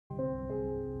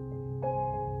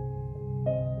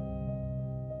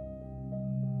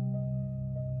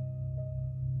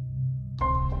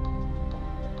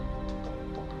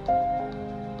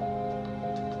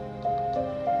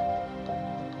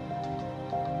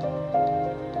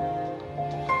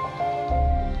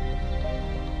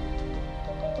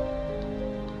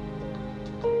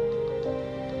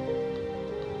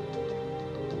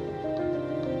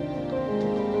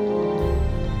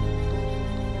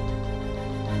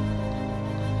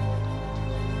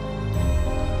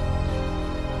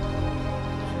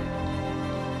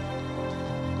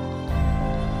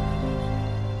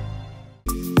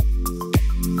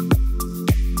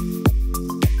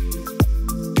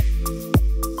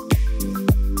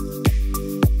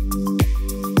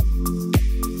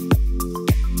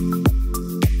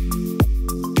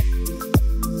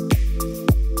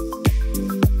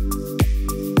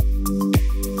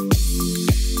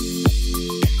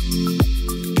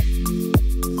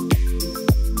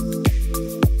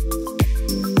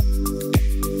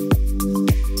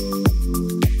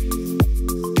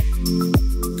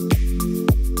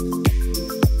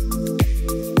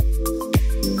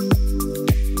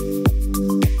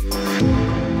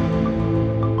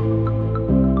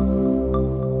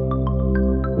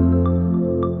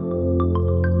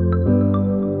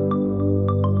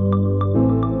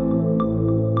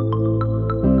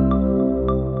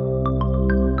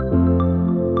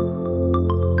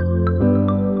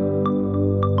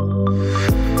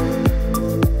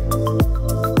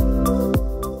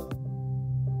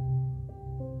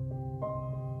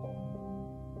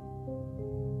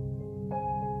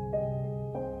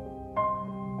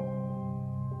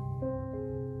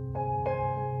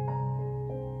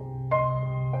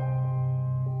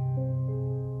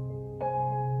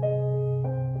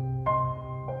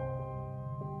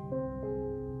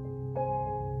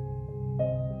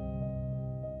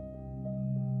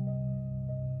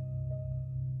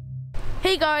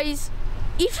Hey guys,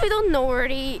 if you don't know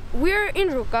already, we're in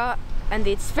Ruka and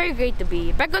it's very great to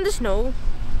be back on the snow.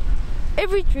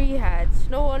 Every tree had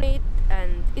snow on it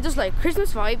and it was like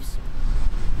Christmas vibes.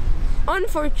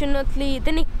 Unfortunately,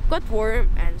 then it got warm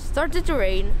and started to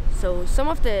rain, so some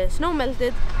of the snow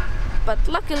melted, but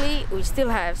luckily we still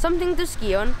have something to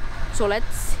ski on, so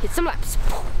let's hit some laps.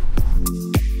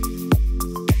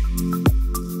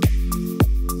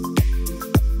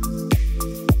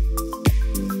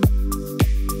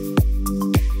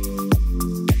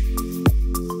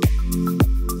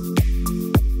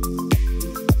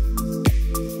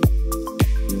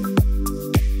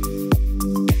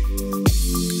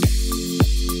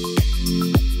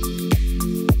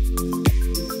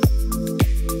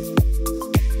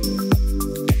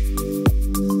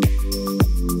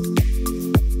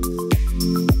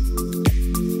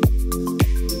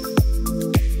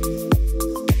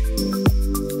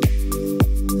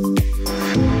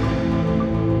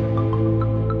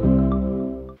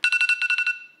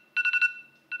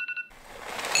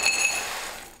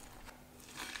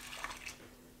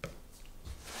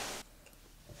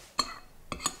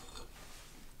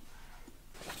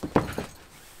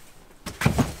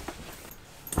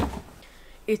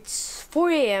 It's 4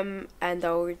 AM and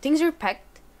our things are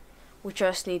packed. We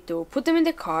just need to put them in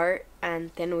the car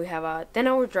and then we have a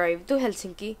 10-hour drive to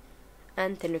Helsinki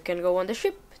and then we can go on the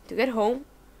ship to get home.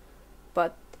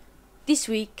 But this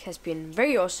week has been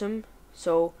very awesome,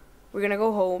 so we're gonna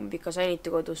go home because I need to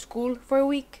go to school for a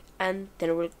week and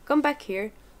then we'll come back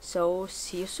here, so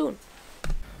see you soon.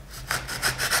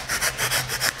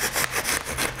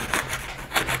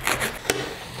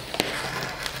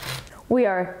 We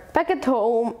are back at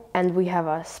home and we have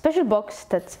a special box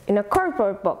that's in a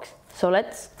cardboard box, so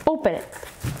let's open it.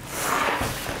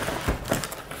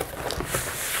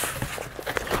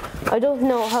 I don't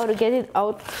know how to get it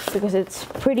out because it's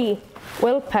pretty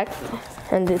well packed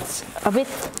and it's a bit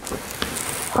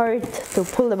hard to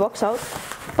pull the box out,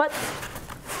 but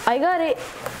I got it.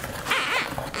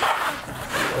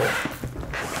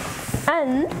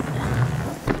 And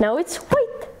now it's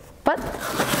white, but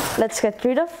let's get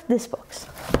rid of this box.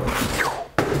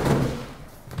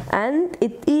 And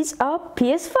it is a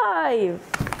PS5.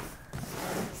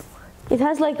 It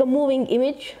has like a moving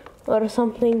image or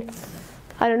something.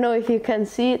 I don't know if you can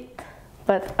see it,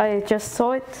 but I just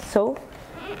saw it, so.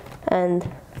 And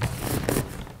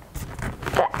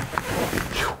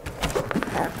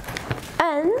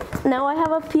now I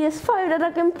have a PS5 that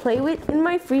I can play with in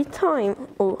my free time.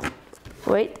 Oh,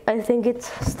 wait, I think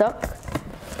it's stuck.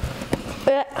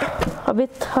 A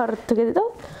bit hard to get it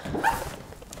out.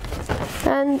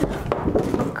 And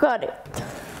got it.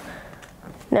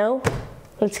 Now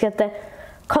let's get the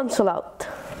console out.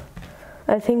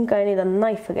 I think I need a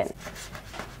knife again.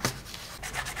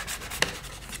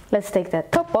 Let's take the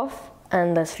top off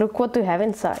and let's look what we have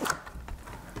inside.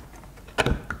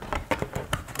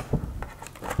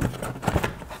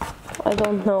 I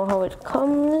don't know how it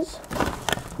comes.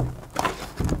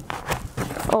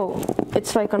 Oh,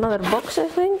 it's like another box, I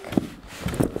think.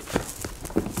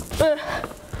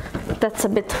 That's a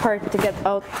bit hard to get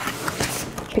out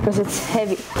because it's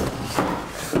heavy.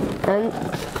 And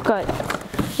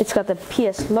it's got the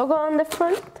PS logo on the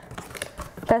front.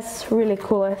 That's really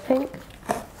cool, I think.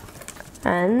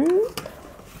 And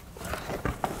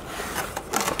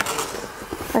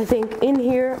I think in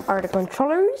here are the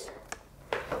controllers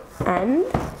and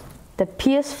the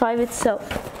PS5 itself.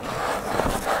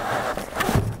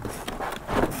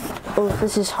 Oh,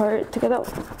 this is hard to get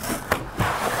out.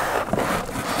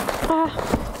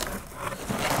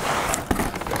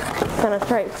 Gonna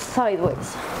try it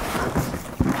sideways.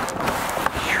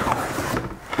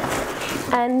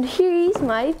 And here is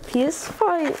my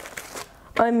PS5.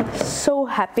 I'm so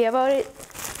happy about it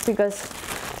because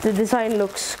the design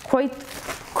looks quite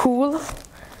cool.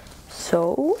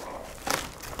 So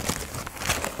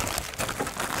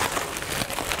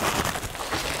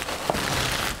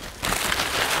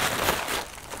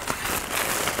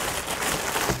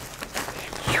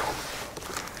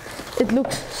it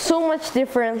looks so much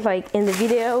different like in the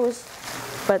videos,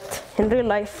 but in real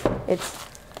life it's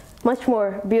much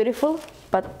more beautiful.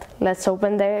 But let's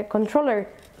open the controller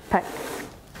pack.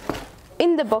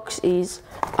 In the box is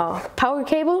a power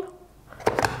cable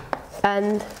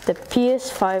and the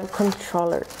PS5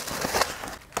 controller.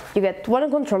 You get one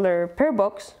controller per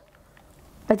box.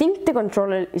 I think the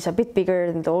controller is a bit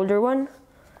bigger than the older one.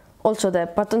 Also the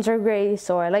buttons are gray,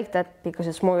 so I like that because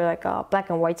it's more like a black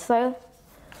and white style.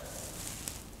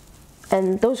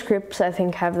 And those grips I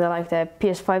think have the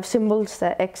PS5 symbols,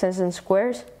 the X's and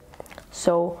squares.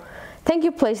 So Thank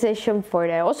you PlayStation for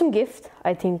the awesome gift.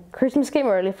 I think Christmas came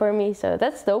early for me, so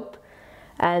that's dope.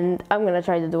 And I'm gonna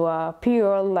try to do a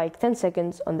pre-roll like 10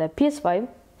 seconds on the PS5,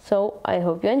 so I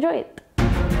hope you enjoy it.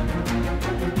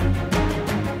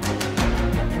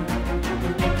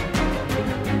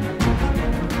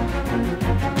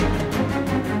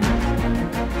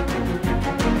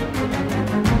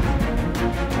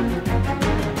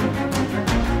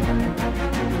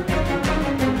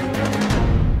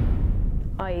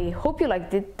 I hope you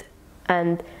liked it,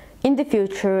 and in the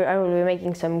future I will be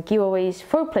making some giveaways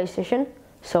for PlayStation,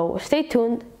 so stay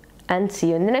tuned and see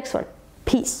you in the next one.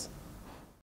 Peace!